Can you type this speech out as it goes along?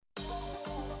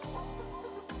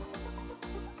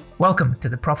Welcome to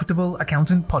the Profitable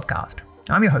Accountant Podcast.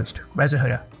 I'm your host, Reza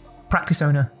Huda, practice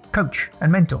owner, coach,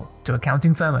 and mentor to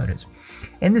accounting firm owners.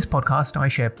 In this podcast, I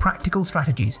share practical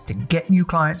strategies to get new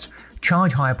clients,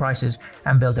 charge higher prices,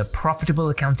 and build a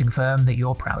profitable accounting firm that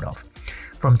you're proud of.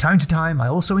 From time to time, I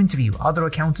also interview other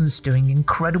accountants doing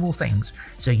incredible things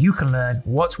so you can learn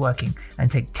what's working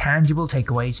and take tangible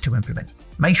takeaways to implement.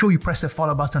 Make sure you press the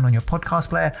follow button on your podcast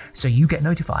player so you get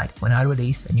notified when I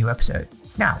release a new episode.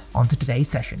 Now, on to today's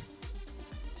session.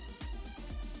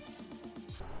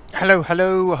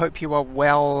 Hello, I hope you are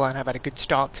well and have had a good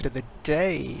start to the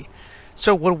day.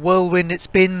 So what a whirlwind it's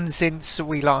been since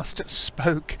we last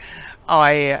spoke.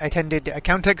 I attended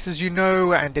Accountex, as you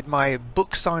know, and did my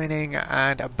book signing,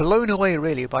 and I'm blown away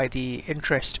really by the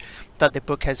interest that the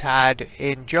book has had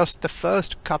in just the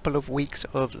first couple of weeks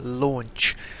of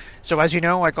launch. So as you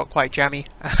know, I got quite jammy,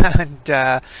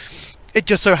 and it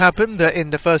just so happened that in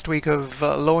the first week of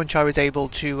launch I was able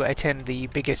to attend the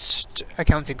biggest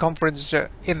accounting conference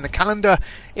in the calendar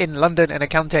in London, and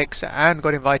Accountex, and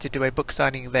got invited to a book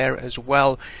signing there as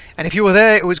well. And if you were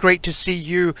there, it was great to see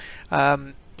you.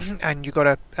 And you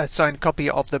got a signed copy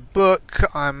of the book.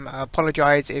 I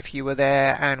apologise if you were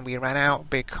there and we ran out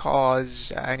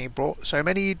because I only brought so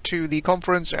many to the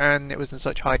conference and it was in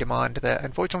such high demand that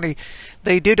unfortunately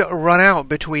they did run out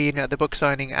between the book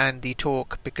signing and the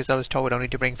talk, because I was told only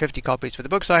to bring 50 copies for the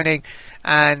book signing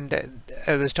and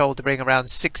I was told to bring around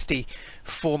 60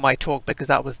 for my talk because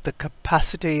that was the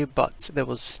capacity, but there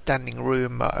was standing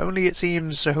room only, it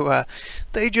seems, so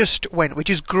they just went, which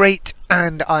is great,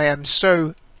 and I am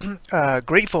so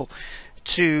grateful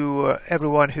to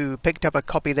everyone who picked up a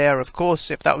copy there. Of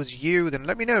course, if that was you, then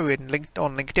let me know on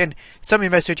LinkedIn. Send me a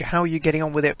message how you're getting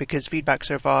on with it, because feedback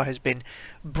so far has been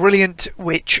brilliant,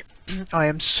 which I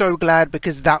am so glad,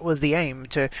 because that was the aim,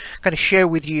 to kind of share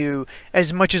with you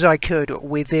as much as I could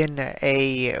within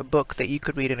a book that you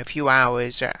could read in a few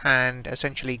hours and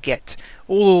essentially get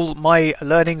all my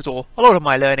learnings, or a lot of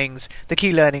my learnings, the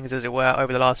key learnings as it were,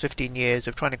 over the last 15 years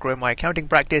of trying to grow my accounting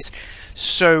practice,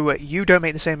 so you don't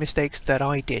make the same mistakes that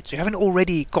I did. So if you haven't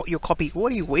already got your copy,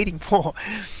 what are you waiting for?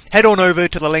 Head on over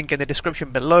to the link in the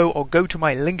description below, or go to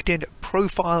my LinkedIn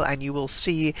profile and you will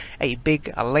see a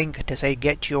big link to say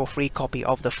get your free copy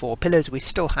of the 4 pillars. We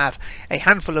still have a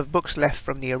handful of books left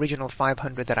from the original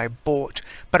 500 that I bought,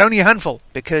 but only a handful,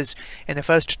 because in the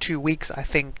first 2 weeks I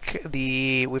think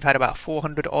we've had about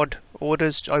 400 odd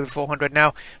orders, over 400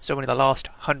 now, so only the last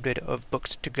 100 of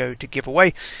books to go to give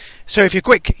away. So if you're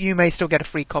quick, you may still get a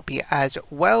free copy as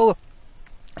well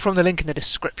from the link in the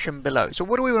description below. So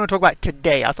what do we want to talk about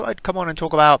today? I thought I'd come on and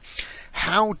talk about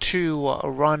how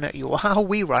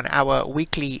we run our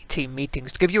weekly team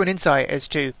meetings, to give you an insight as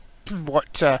to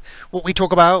what we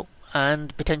talk about,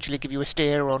 and potentially give you a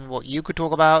steer on what you could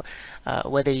talk about,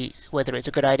 whether it's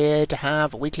a good idea to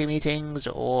have weekly meetings,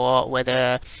 or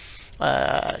whether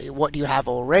what do you have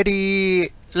already.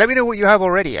 Let me know what you have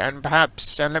already, and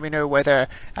let me know whether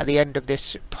at the end of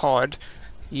this pod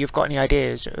you've got any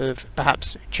ideas of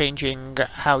perhaps changing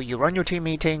how you run your team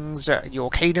meetings, your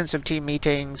cadence of team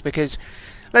meetings, because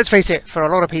let's face it, for a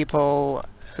lot of people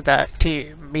that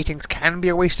team meetings can be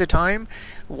a waste of time.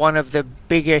 One of the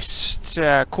biggest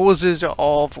causes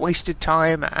of wasted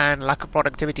time and lack of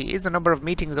productivity is the number of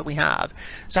meetings that we have.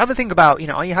 So have a think about,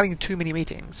 are you having too many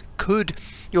meetings? Could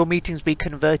your meetings be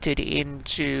converted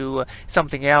into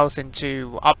something else,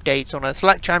 into updates on a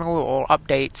Slack channel, or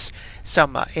updates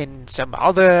in some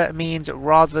other means,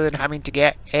 rather than having to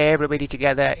get everybody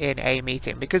together in a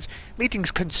meeting? Because meetings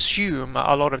consume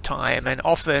a lot of time, and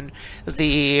often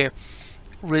the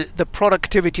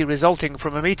productivity resulting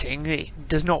from a meeting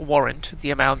does not warrant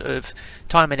the amount of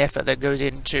time and effort that goes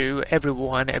into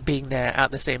everyone being there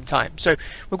at the same time. So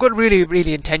we've got to really,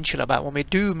 really intentional about when we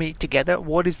do meet together,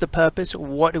 what is the purpose,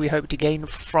 what do we hope to gain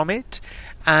from it,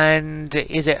 and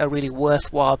is it a really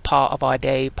worthwhile part of our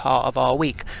day, part of our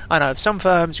week? I know some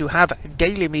firms who have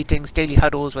daily meetings, daily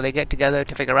huddles, where they get together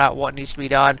to figure out what needs to be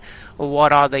done,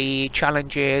 what are the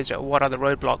challenges, what are the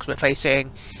roadblocks we're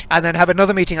facing, and then have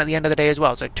another meeting at the end of the day as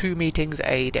well. So 2 meetings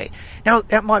a day. Now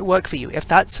that might work for you. If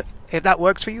that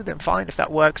works for you, then fine. If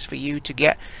that works for you to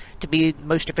get to be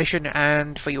most efficient,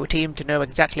 and for your team to know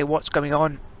exactly what's going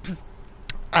on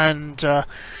and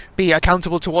be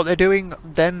accountable to what they're doing,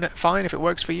 then fine. If it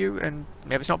works for you, and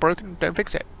if it's not broken, don't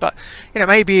fix it. But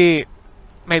maybe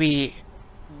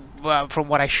from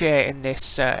what I share in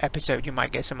this episode, you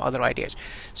might get some other ideas.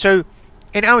 So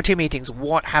in our team meetings,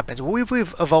 what happens?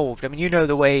 We've evolved. I mean,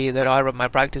 the way that I run my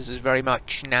practice is very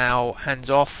much now hands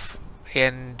off.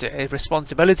 and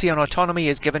responsibility and autonomy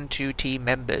is given to team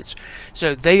members.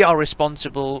 So they are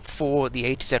responsible for the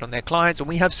A to Z on their clients, and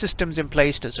we have systems in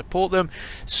place to support them.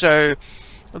 So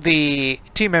the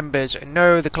team members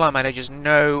know, the client managers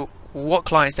know what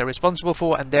clients they're responsible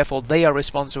for, and therefore they are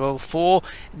responsible for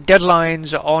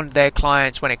deadlines on their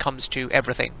clients when it comes to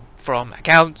everything from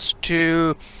accounts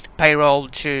to payroll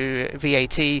to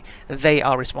VAT. They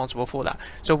are responsible for that.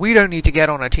 So we don't need to get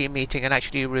on a team meeting and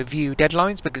actually review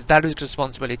deadlines, because that is the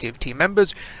responsibility of team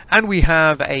members. And we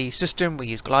have a system, we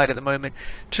use Glide at the moment,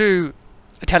 to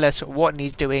tell us what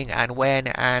needs doing and when,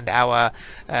 and our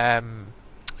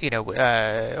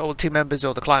all team members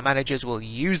or the client managers will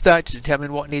use that to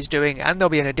determine what needs doing. And there'll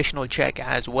be an additional check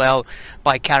as well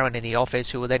by Karen in the office,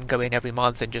 who will then go in every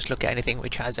month and just look at anything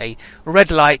which has a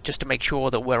red light, just to make sure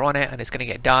that we're on it and it's going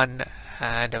to get done.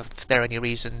 And if there are any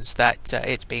reasons that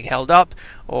it's being held up,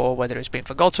 or whether it's been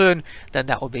forgotten, then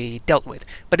that will be dealt with.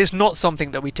 But it's not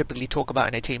something that we typically talk about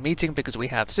in a team meeting, because we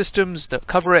have systems that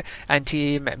cover it and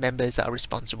team members that are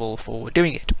responsible for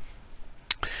doing it.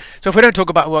 So if we don't talk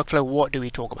about workflow, what do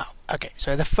we talk about? Okay,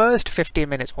 so the first 15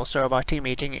 minutes or so of our team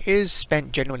meeting is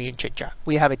spent generally in chit-chat.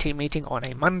 We have a team meeting on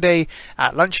a Monday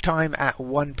at lunchtime at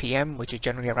 1 p.m, which is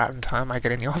generally around the time I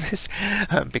get in the office,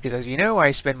 because as you know,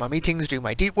 I spend my meetings doing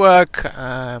my deep work,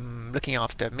 looking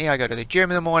after me. I go to the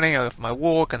gym in the morning, I go for my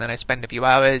walk, and then I spend a few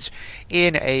hours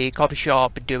in a coffee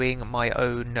shop doing my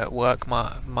own work,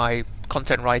 my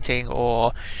content writing,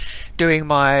 or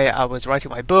I was writing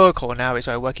my book, or now it's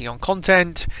working on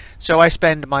content. So I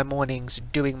spend my mornings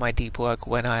doing my deep work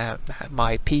when I am at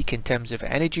my peak in terms of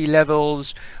energy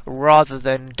levels, rather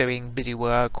than doing busy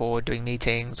work or doing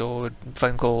meetings or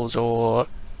phone calls or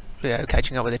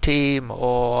catching up with the team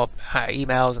or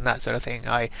emails and that sort of thing.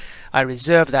 I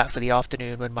reserve that for the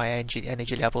afternoon, when my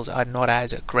energy levels are not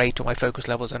as great, or my focus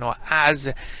levels are not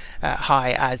as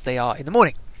high as they are in the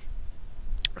morning.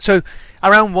 So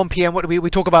around 1 p.m, what do we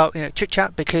talk about?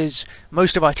 Chit-chat, because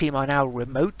most of our team are now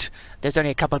remote. There's only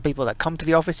a couple of people that come to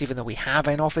the office, even though we have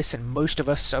an office, and most of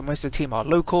the team are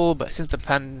local. But since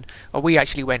we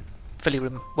actually went fully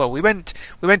we went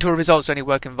to a results-only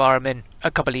work environment a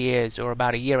couple of years, or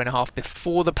about a year and a half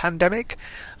before the pandemic.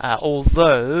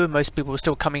 Although most people were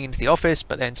still coming into the office,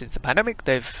 but then since the pandemic,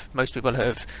 most people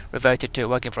have reverted to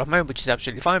working from home, which is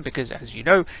absolutely fine, because as you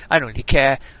know, I don't really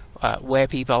care where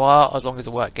people are, as long as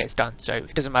the work gets done. So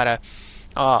it doesn't matter.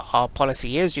 Our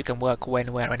policy is you can work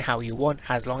when, where, and how you want,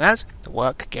 as long as the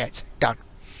work gets done.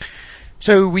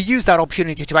 So we use that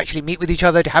opportunity to actually meet with each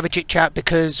other, to have a chit chat,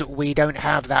 because we don't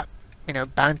have that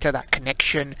banter, that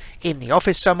connection in the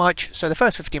office so much. So the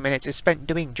first 15 minutes is spent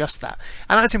doing just that,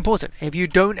 and that's important. If you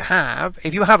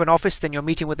have an office, then you're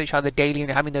meeting with each other daily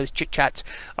and having those chit chats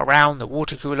around the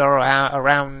water cooler, or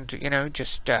around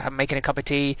just making a cup of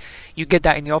tea. You get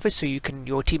that in the office, so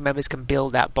your team members can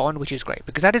build that bond, which is great,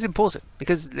 because that is important.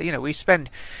 Because we spend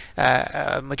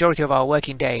a majority of our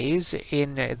working days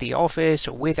in the office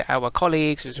with our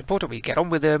colleagues. It's important we get on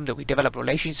with them, that we develop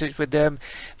relationships with them,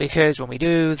 because when we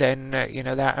do, then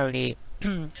that only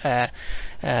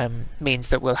means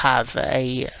that we'll have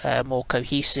a more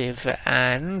cohesive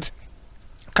and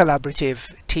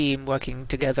collaborative team working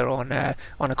together on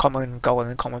a common goal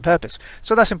and a common purpose.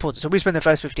 So that's important. So we spend the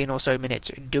first 15 or so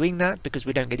minutes doing that, because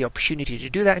we don't get the opportunity to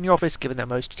do that in the office, given that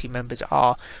most team members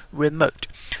are remote.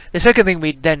 The second thing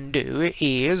we then do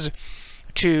is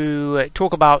to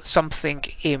talk about something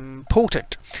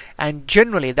important, and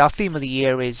generally our theme of the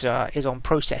year is on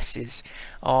processes,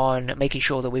 on making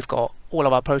sure that we've got all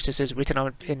of our processes written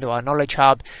out into our knowledge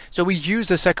hub. So we use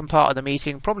the second part of the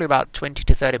meeting, probably about 20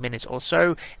 to 30 minutes or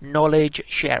so, knowledge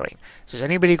sharing. So has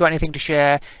anybody got anything to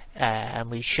share? And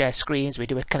we share screens, we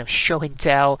do a kind of show and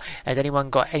tell. Has anyone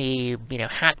got any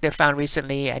hack they've found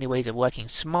recently, any ways of working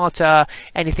smarter,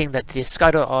 anything that they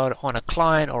discovered on a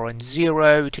client or on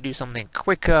Xero to do something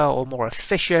quicker or more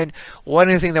efficient, or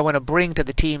anything they want to bring to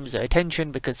the team's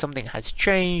attention because something has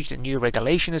changed, a new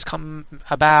regulation has come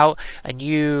about, a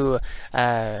new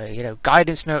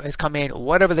guidance note has come in, or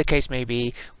whatever the case may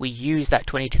be. We use that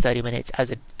 20 to 30 minutes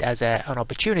as an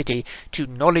opportunity to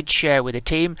knowledge share with the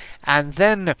team, and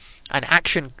then an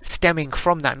action stemming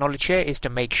from that knowledge share is to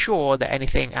make sure that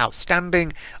anything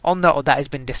outstanding on that or that has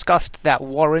been discussed that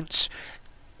warrants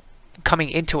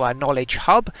coming into our knowledge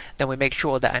hub, then we make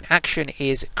sure that an action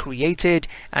is created,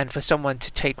 and for someone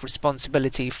to take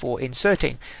responsibility for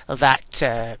inserting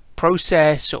that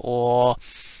process or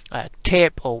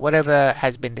tip or whatever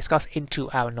has been discussed into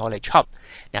our Knowledge Hub.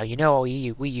 Now, you know,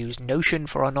 we use Notion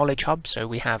for our Knowledge Hub, so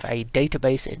we have a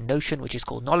database in Notion which is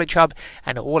called Knowledge Hub,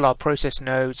 and all our process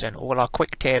notes and all our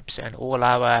quick tips and all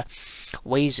our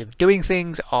ways of doing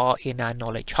things are in our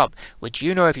Knowledge Hub, which,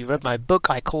 you know, if you read my book,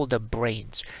 I call the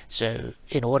brains. So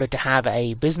in order to have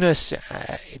a business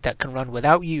that can run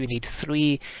without you, you need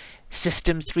three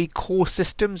core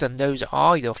systems, and those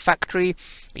are your factory,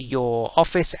 your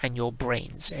office, and your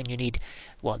brains. And you need,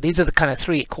 well, these are the kind of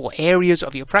three core areas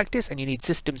of your practice, and you need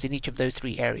systems in each of those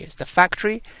three areas: the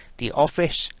factory, the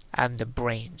office, and the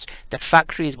brains. The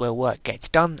factory is where work gets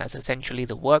done. That's essentially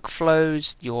the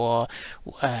workflows, your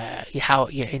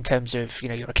in terms of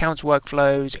your accounts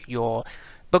workflows, your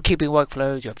bookkeeping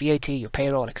workflows, your VAT, your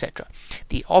payroll, etc.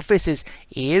 The office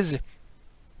is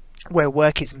where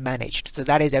work is managed. So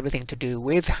that is everything to do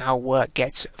with how work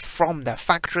gets from the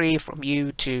factory, from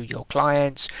you to your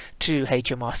clients, to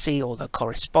HMRC, all the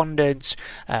correspondence,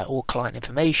 all client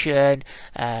information,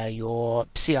 your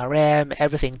CRM,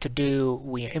 everything to do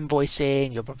with your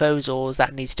invoicing, your proposals.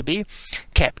 That needs to be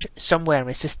kept somewhere,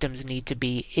 and systems need to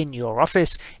be in your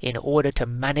office in order to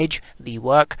manage the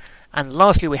work. And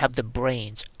lastly, we have the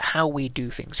brains, how we do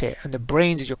things here. And the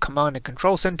brains is your command and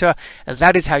control center. And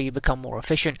that is how you become more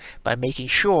efficient, by making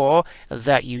sure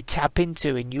that you tap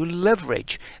into and you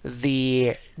leverage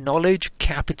the knowledge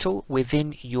capital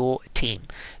within your team.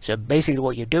 So basically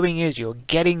what you're doing is you're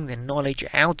getting the knowledge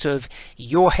out of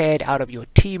your head, out of your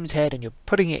team's head, and you're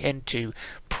putting it into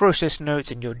process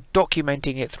notes, and you're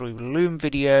documenting it through Loom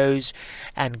videos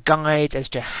and guides as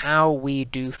to how we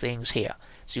do things here.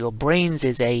 So your brains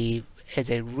is a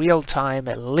real-time,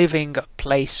 living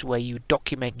place where you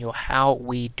document how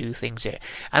we do things here.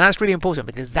 And that's really important,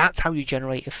 because that's how you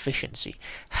generate efficiency.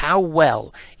 How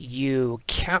well you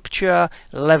capture,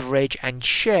 leverage, and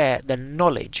share the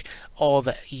knowledge of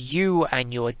you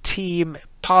and your team,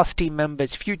 past team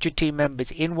members, future team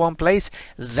members in one place.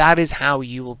 That is how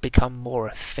you will become more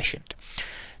efficient.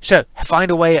 So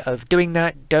find a way of doing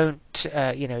that. Don't,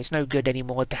 it's no good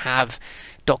anymore to have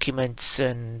documents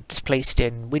and placed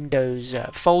in Windows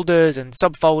folders and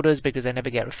subfolders, because they never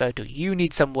get referred to. You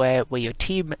need somewhere where your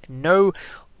team know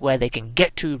where they can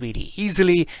get to really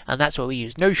easily, and that's why we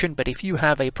use Notion. But if you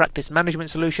have a practice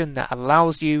management solution that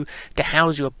allows you to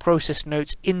house your process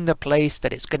notes in the place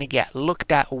that it's going to get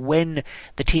looked at when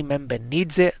the team member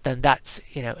needs it, then that's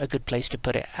a good place to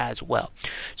put it as well.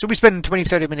 So we spend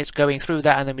 20-30 minutes going through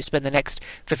that, and then we spend the next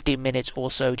 15 minutes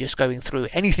or so just going through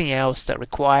anything else that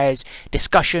requires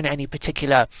discussion, any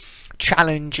particular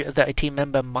challenge that a team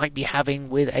member might be having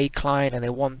with a client, and they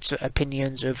want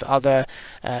opinions of other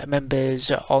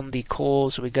members on the call.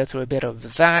 So we go through a bit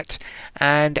of that,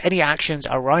 and any actions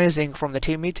arising from the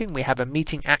team meeting. We have a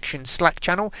meeting action Slack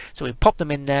channel, so we pop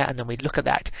them in there, and then we look at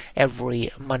that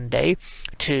every Monday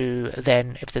to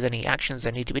then, if there's any actions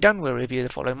that need to be done, we'll review the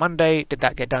following Monday. Did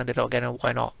that get done? Did it not get done?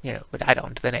 Why not? We'll add it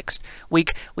on to the next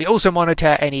week. We also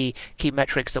monitor any key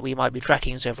metrics that we might be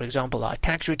tracking. So for example, our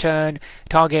tax return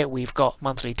target, we've got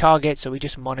monthly targets, so we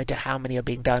just monitor how many are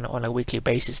being done on a weekly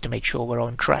basis to make sure we're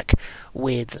on track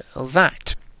with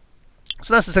that.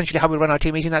 So that's essentially how we run our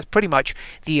team meeting. That's pretty much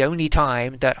the only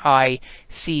time that I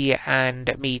see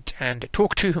and meet and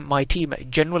talk to my team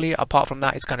generally. Apart from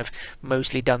that, it's kind of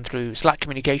mostly done through Slack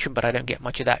communication, but I don't get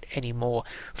much of that anymore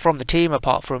from the team,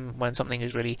 apart from when something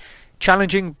is really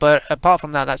challenging. But apart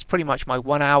from that, that's pretty much my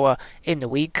 1 hour in the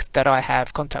week that I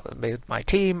have contact with my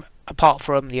team. Apart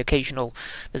from the occasional,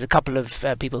 there's a couple of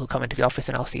people who come into the office,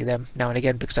 and I'll see them now and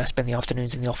again, because I spend the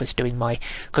afternoons in the office doing my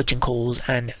coaching calls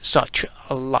and such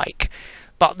like.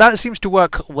 But that seems to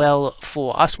work well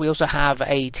for us. We also have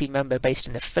a team member based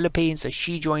in the Philippines, so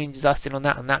she joins us in on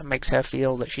that, and that makes her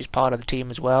feel that she's part of the team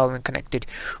as well and connected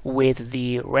with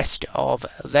the rest of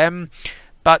them.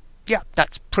 But yeah,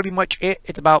 that's pretty much it.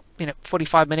 It's about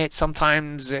 45 minutes,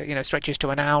 sometimes stretches to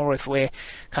an hour if we're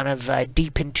kind of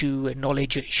deep into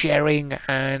knowledge sharing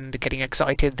and getting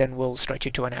excited, then we'll stretch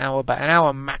it to an hour. But an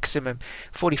hour maximum,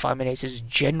 45 minutes is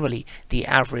generally the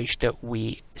average that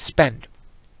we spend.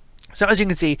 So as you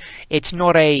can see, it's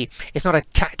not a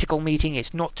tactical meeting.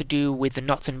 It's not to do with the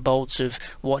nuts and bolts of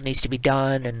what needs to be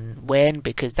done and when,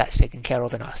 because that's taken care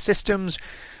of in our systems.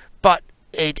 But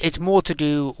it's more to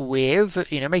do with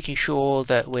making sure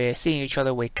that we're seeing each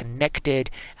other, we're connected,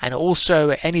 and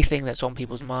also anything that's on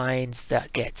people's minds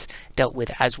that gets dealt with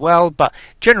as well. But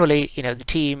generally, the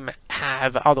team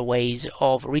have other ways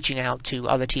of reaching out to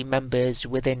other team members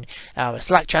within our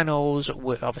Slack channels.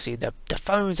 Obviously the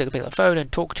phones, they can pick up the phone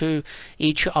and talk to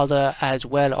each other as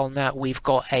well on that. We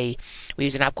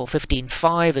use an app called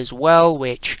 15Five as well,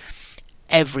 which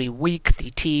every week the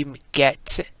team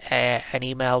get an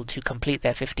email to complete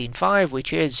their 15-5,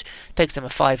 which takes them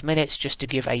 5 minutes just to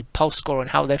give a pulse score on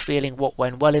how they're feeling, what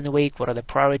went well in the week, what are the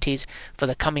priorities for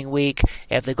the coming week,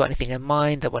 if they've got anything in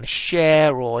mind they want to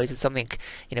share, or is it something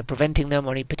preventing them,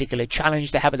 or any particular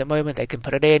challenge they have at the moment, they can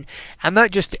put it in. And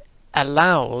that just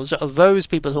allows those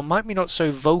people who might be not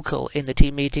so vocal in the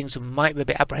team meetings, who might be a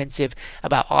bit apprehensive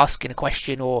about asking a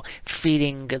question or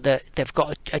feeling that they've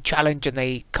got a challenge and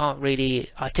they can't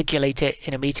really articulate it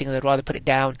in a meeting, and they'd rather put it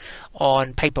down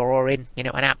on paper or in an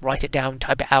app, write it down,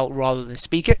 type it out rather than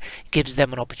speak it. It gives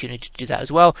them an opportunity to do that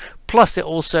as well. Plus it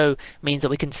also means that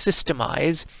we can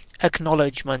systemize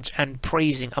acknowledgement and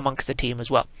praising amongst the team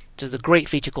as well. There's a great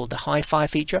feature called the high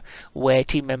five feature, where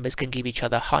team members can give each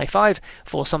other a high five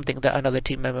for something that another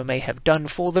team member may have done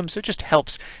for them. So it just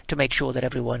helps to make sure that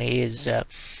everyone is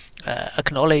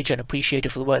acknowledged and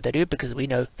appreciated for the work they do, because we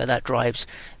know that drives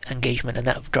engagement and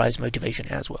that drives motivation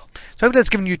as well. So I hope that's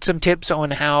given you some tips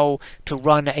on how to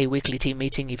run a weekly team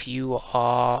meeting. If you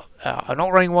are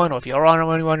not running one, or if you are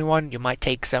running one, you might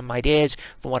take some ideas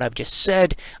from what I've just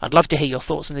said. I'd love to hear your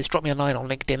thoughts on this. Drop me a line on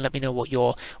LinkedIn. Let me know what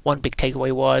your one big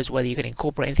takeaway was, whether you can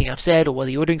incorporate anything I've said, or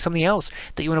whether you're doing something else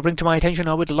that you want to bring to my attention.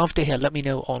 I would love to hear. Let me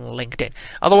know on LinkedIn.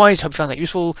 Otherwise, hope you found that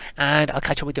useful, and I'll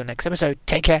catch up with you in the next episode.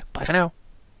 Take care. Bye for now.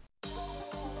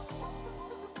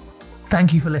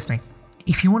 Thank you for listening.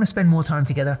 If you want to spend more time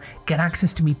together, get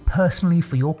access to me personally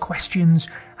for your questions,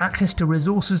 access to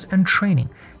resources and training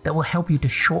that will help you to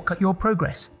shortcut your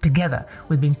progress, together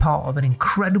with being part of an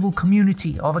incredible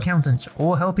community of accountants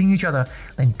all helping each other,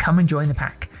 then come and join the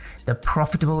pack, the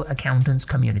Profitable Accountants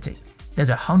Community. There's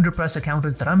 100+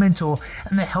 accountants that I mentor,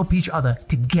 and they help each other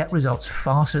to get results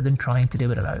faster than trying to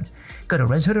do it alone. Go to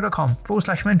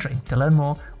reshuda.com/mentoring to learn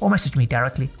more, or message me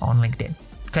directly on LinkedIn.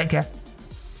 Take care.